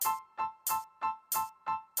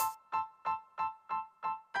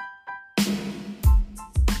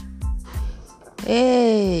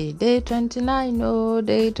Hey, day 29,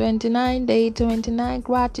 day 29,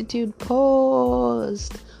 gratitude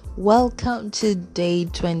post. Welcome to day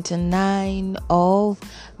 29 of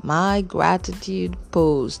my gratitude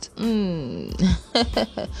post. We're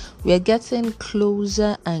getting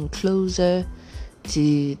closer and closer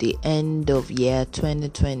to the end of year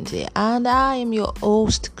 2020, and I am your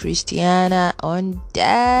host, Christiana, on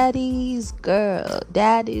Daddy's Girl.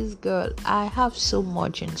 I have so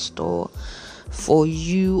much in store for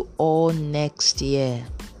you all next year.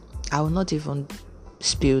 I will not even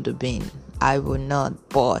spill the bean. I will not,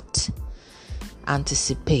 but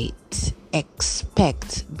anticipate,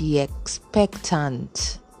 expect, be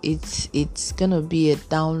expectant. It's gonna be a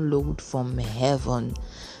download from heaven.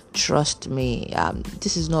 Trust me.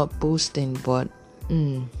 This is not boasting, but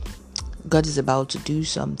God is about to do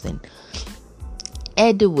something.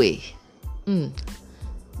 Anyway,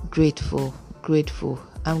 grateful.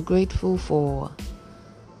 I'm grateful for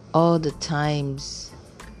all the times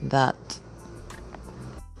that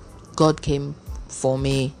God came for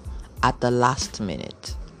me at the last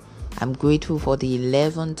minute. I'm grateful for the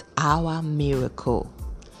 11th hour miracle.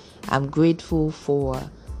 I'm grateful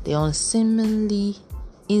for the unseemly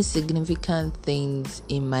insignificant things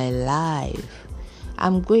in my life.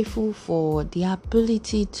 I'm grateful for the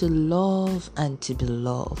ability to love and to be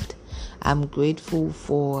loved. I'm grateful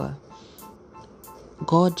for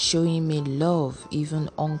God showing me love even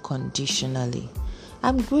unconditionally.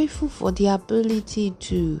 I'm grateful for the ability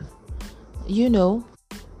to be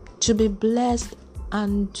blessed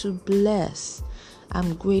and to bless.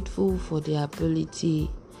 I'm grateful for the ability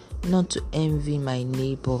not to envy my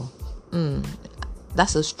neighbor.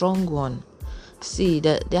 That's a strong one. See,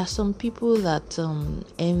 there are some people that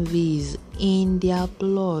envy is in their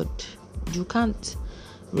blood. You can't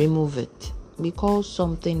remove it. We call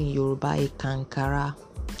something in Yoruba a kankara.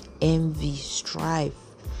 Envy, strife.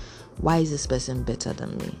 Why is this person better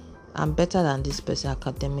than me? I'm better than this person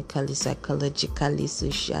academically, psychologically,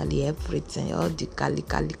 socially, everything. All the kali.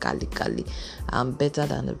 I'm better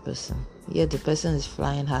than the person. Yeah, the person is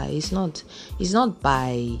flying high. It's not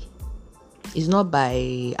by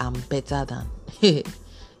I'm better than.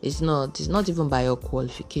 It's not even by your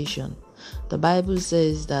qualification. The Bible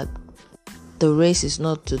says that the race is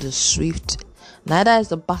not to the swift, neither is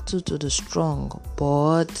the battle to the strong,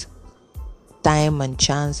 but time and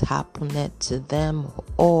chance happeneth to them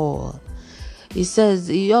all.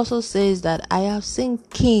 He also says that I have seen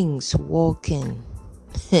kings walking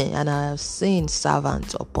and I have seen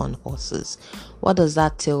servants upon horses. What does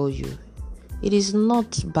that tell you? It is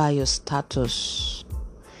not by your status.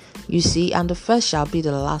 You see, and the first shall be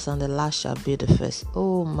the last, and the last shall be the first.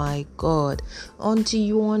 Oh my God. Until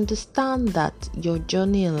you understand that your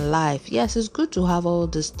journey in life, yes, it's good to have all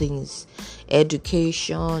these things.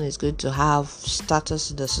 Education, it's good to have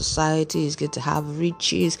status in the society, it's good to have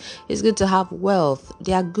riches, it's good to have wealth.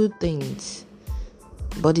 They are good things.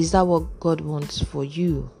 But is that what God wants for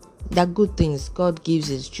you? They are good things. God gives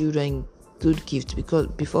his children good gifts, because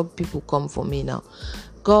before people come for me now,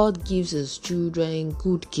 God gives his children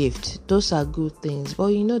good gifts. Those are good things. But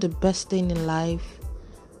you know the best thing in life?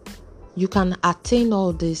 You can attain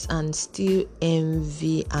all this and still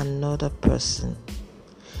envy another person.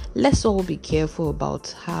 Let's all be careful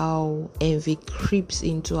about how envy creeps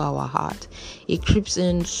into our heart. It creeps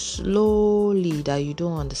in slowly that you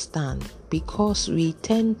don't understand, because we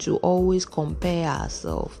tend to always compare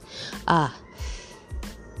ourselves.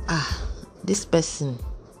 This person.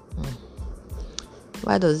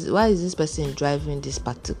 Why is this person driving this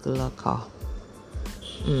particular car?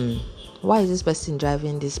 Why is this person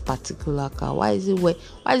driving this particular car? Why is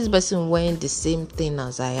this person wearing the same thing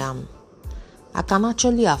as I am? I can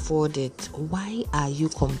actually afford it. Why are you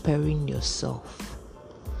comparing yourself?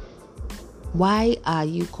 Why are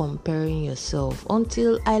you comparing yourself?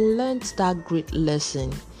 Until I learned that great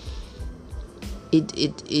lesson,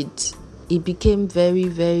 it became very,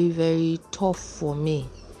 very, very tough for me,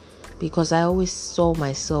 because I always saw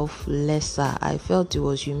myself lesser. I felt it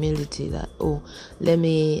was humility that, let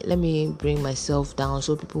me bring myself down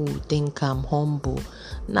so people will think I'm humble.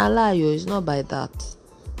 Nalayo, it's not by that.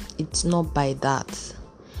 It's not by that.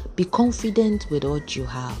 Be confident with what you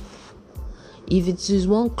have. If it is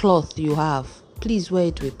one cloth you have, please wear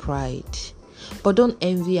it with pride. But don't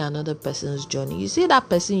envy another person's journey. You see that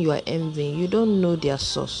person you are envying, you don't know their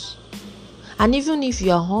source. And even if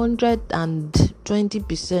you are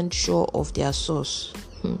 120% sure of their source,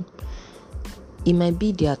 it might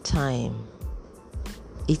be their time.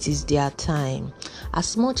 It is their time.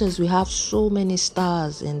 As much as we have so many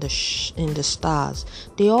stars in the stars,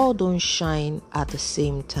 they all don't shine at the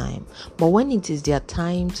same time. But when it is their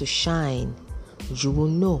time to shine, you will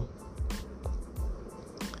know.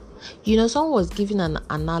 Someone was giving an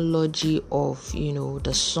analogy of,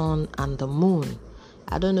 the sun and the moon.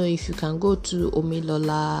 I don't know if you can go to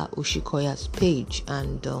Omilola Oshikoya's page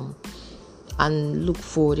and look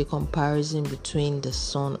for the comparison between the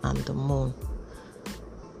sun and the moon.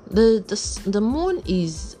 The moon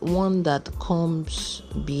is one that comes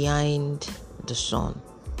behind the sun.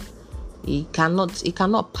 It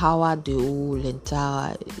cannot power the whole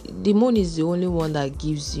entire. The moon is the only one that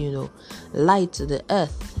gives light to the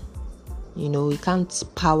earth. It can't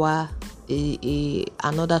power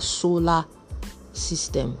another solar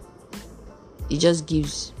system. It just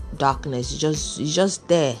gives darkness. It's just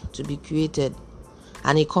there to be created,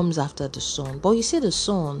 and it comes after the sun. But you see, the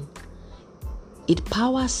sun, it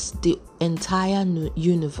powers the entire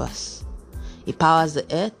universe. It powers the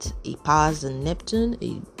earth. It powers the Neptune.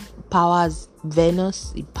 It powers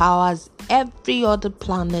Venus. It powers every other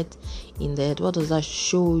planet in the earth. What does that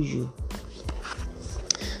show you?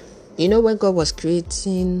 When God was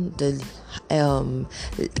creating the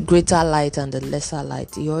greater light and the lesser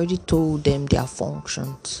light, He already told them their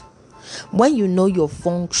functions. When you know your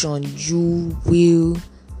function, you will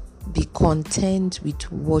be content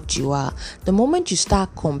with what you are. The moment you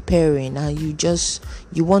start comparing and you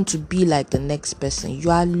want to be like the next person, you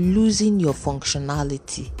are losing your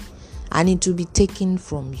functionality, and it will be taken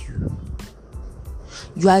from you.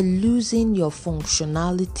 You are losing your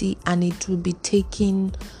functionality, and it will be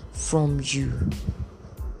taken from you.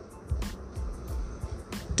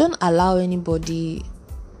 Don't allow anybody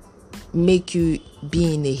make you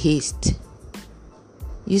be in a haste.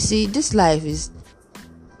 You see, this life is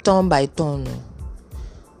turn by turn.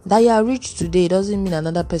 That you are rich today doesn't mean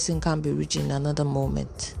another person can be rich in another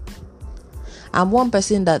moment. I'm one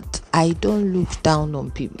person that I don't look down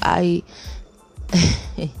on people. I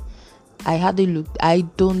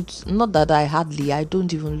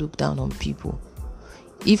don't even look down on people.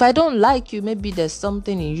 If I don't like you, maybe there's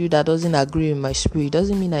something in you that doesn't agree with my spirit.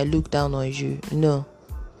 Doesn't mean I look down on you. No.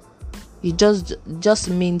 It just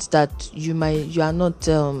means that you are not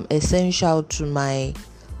essential to my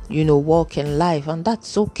walk in life, and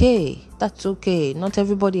that's okay. That's okay. Not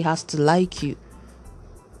everybody has to like you.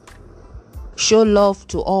 Show love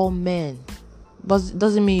to all men, but it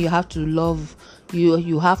doesn't mean you have to love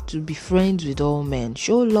you have to be friends with all men.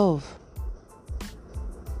 Show love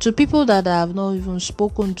to people that I have not even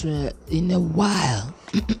spoken to in a while,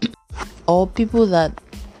 or people that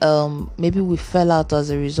maybe we fell out as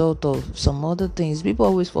a result of some other things. People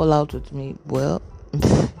always fall out with me. Well,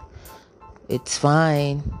 it's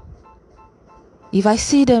fine. If I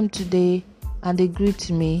see them today and they greet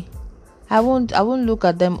me, I won't look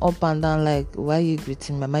at them up and down like, why are you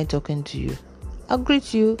greeting me? Am I talking to you? I'll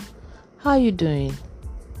greet you. How are you doing?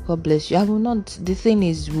 God bless you. The thing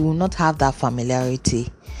is, we will not have that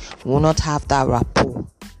familiarity. We will not have that rapport.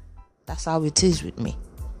 That's how it is with me.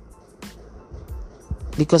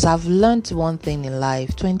 Because I've learned one thing in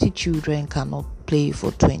life: 20 children cannot play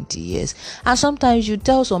for 20 years. And sometimes you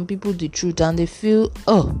tell some people the truth and they feel,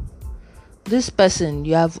 this person,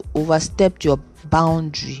 you have overstepped your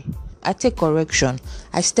boundary. I take correction.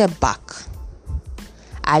 I step back.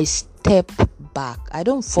 I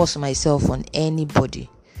don't force myself on anybody.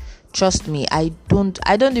 Trust me, I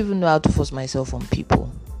don't even know how to force myself on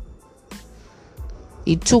people.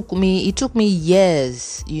 It took me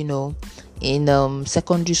years, in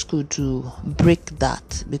secondary school to break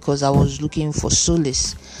that, because I was looking for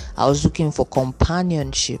solace. I was looking for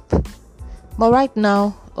companionship. But right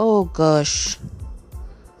now, oh gosh,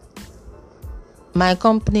 my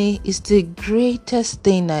company is the greatest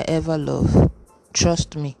thing I ever love.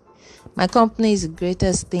 Trust me. My company is the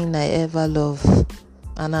greatest thing I ever love.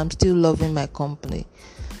 And I'm still loving my company.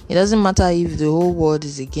 It doesn't matter if the whole world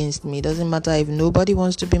is against me. It doesn't matter if nobody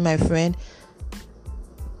wants to be my friend.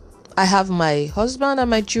 I have my husband and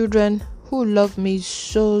my children who love me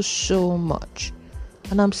so, so much.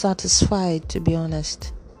 And I'm satisfied, to be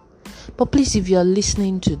honest. But please, if you're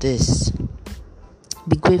listening to this,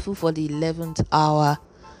 be grateful for the 11th hour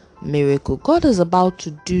miracle. God is about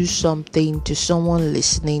to do something to someone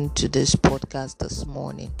listening to this podcast this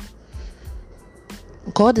morning.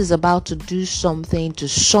 God is about to do something to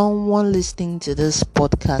someone listening to this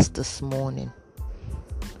podcast this morning.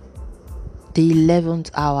 The 11th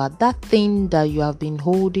hour, that thing that you have been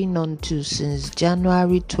holding on to since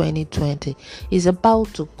January 2020 is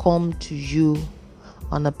about to come to you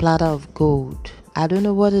on a platter of gold. I don't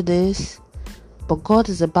know what it is, but God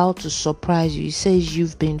is about to surprise you. He says,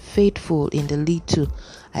 you've been faithful in the little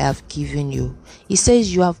I have given you. He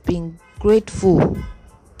says, you have been grateful.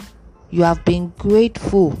 You have been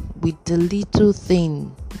grateful with the little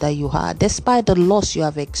thing that you had. Despite the loss you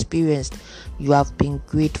have experienced, you have been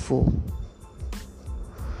grateful.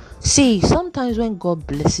 See, sometimes when God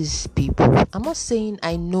blesses people, I'm not saying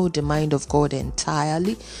I know the mind of God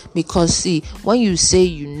entirely, because see, when you say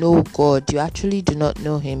you know God, you actually do not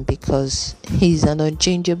know him, because he's an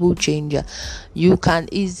unchangeable changer. You can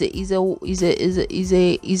is a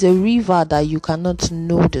river that you cannot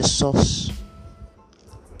know the source.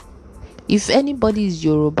 If anybody is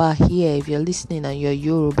Yoruba here, if you're listening and you're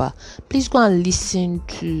Yoruba, please go and listen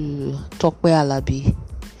to Tope Alabi.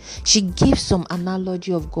 She gives some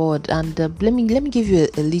analogy of God, and let me give you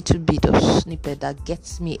a little bit of snippet that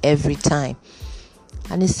gets me every time.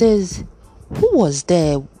 And it says, who was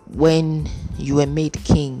there when you were made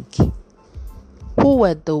king? Who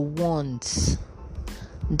were the ones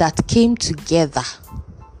that came together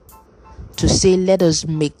to say, let us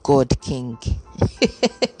make God king?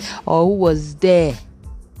 Or who was there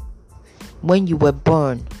when you were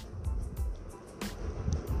born?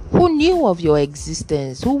 Who knew of your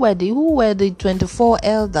existence? Who were the 24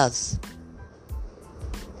 elders?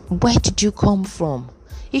 Where did you come from?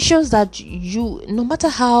 It shows that you, no matter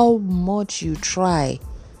how much you try,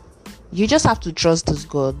 you just have to trust this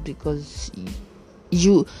God, because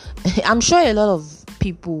I'm sure a lot of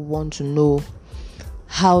people want to know,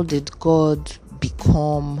 how did God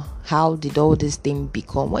become? How did all this thing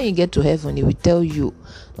become? When you get to heaven, he will tell you,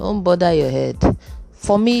 don't bother your head.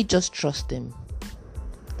 For me, just trust him.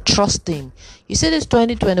 Trust him. You see, this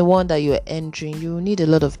 2021 that you're entering, you need a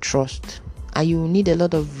lot of trust, and you need a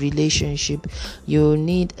lot of relationship. You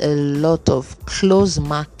need a lot of close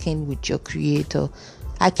marking with your creator.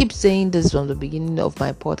 I keep saying this from the beginning of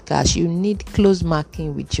my podcast. You need close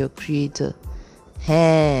marking with your creator.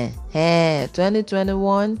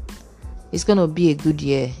 2021 is going to be a good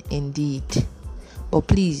year indeed. But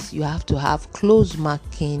please, you have to have close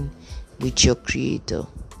marking with your creator.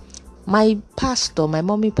 My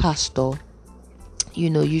mommy pastor,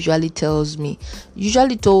 usually told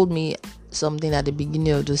me something at the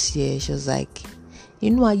beginning of this year. She was like,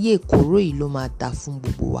 let me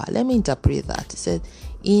interpret that. He said,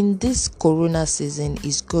 in this corona season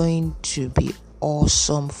is going to be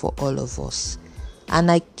awesome for all of us. And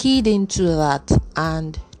I keyed into that,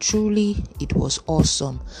 and truly it was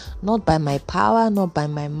awesome. Not by my power, not by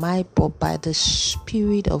my might, but by the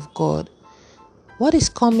Spirit of God. What is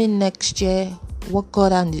coming next year, what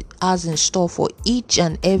God has in store for each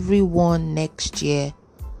and every one next year,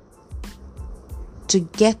 to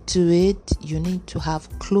get to it, you need to have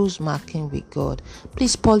close marking with God.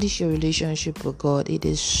 Please polish your relationship with God. It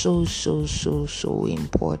is so, so, so, so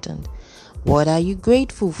important. What are you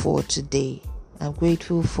grateful for today? I'm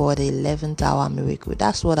grateful for the 11th hour miracle.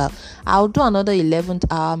 That's what I'll do another 11th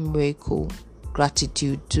hour miracle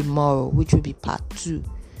gratitude tomorrow, which will be part 2.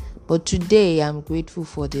 But today, I'm grateful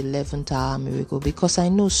for the 11th hour miracle, because I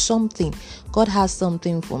know something. God has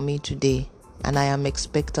something for me today, and I am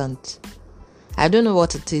expectant. I don't know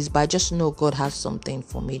what it is, but I just know God has something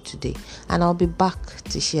for me today. And I'll be back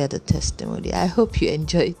to share the testimony. I hope you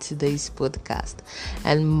enjoyed today's podcast.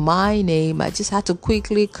 And my name, I just had to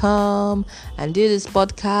quickly come and do this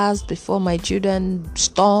podcast before my children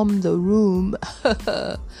storm the room.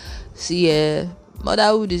 See,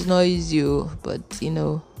 motherhood is not easy, but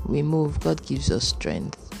we move. God gives us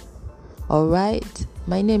strength. All right.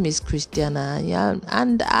 My name is Christiana,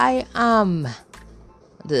 and I am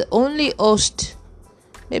the only host.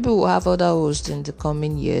 Maybe we'll have other hosts in the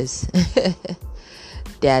coming years.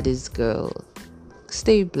 Daddy's girl.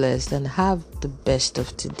 Stay blessed and have the best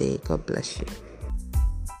of today. God bless you.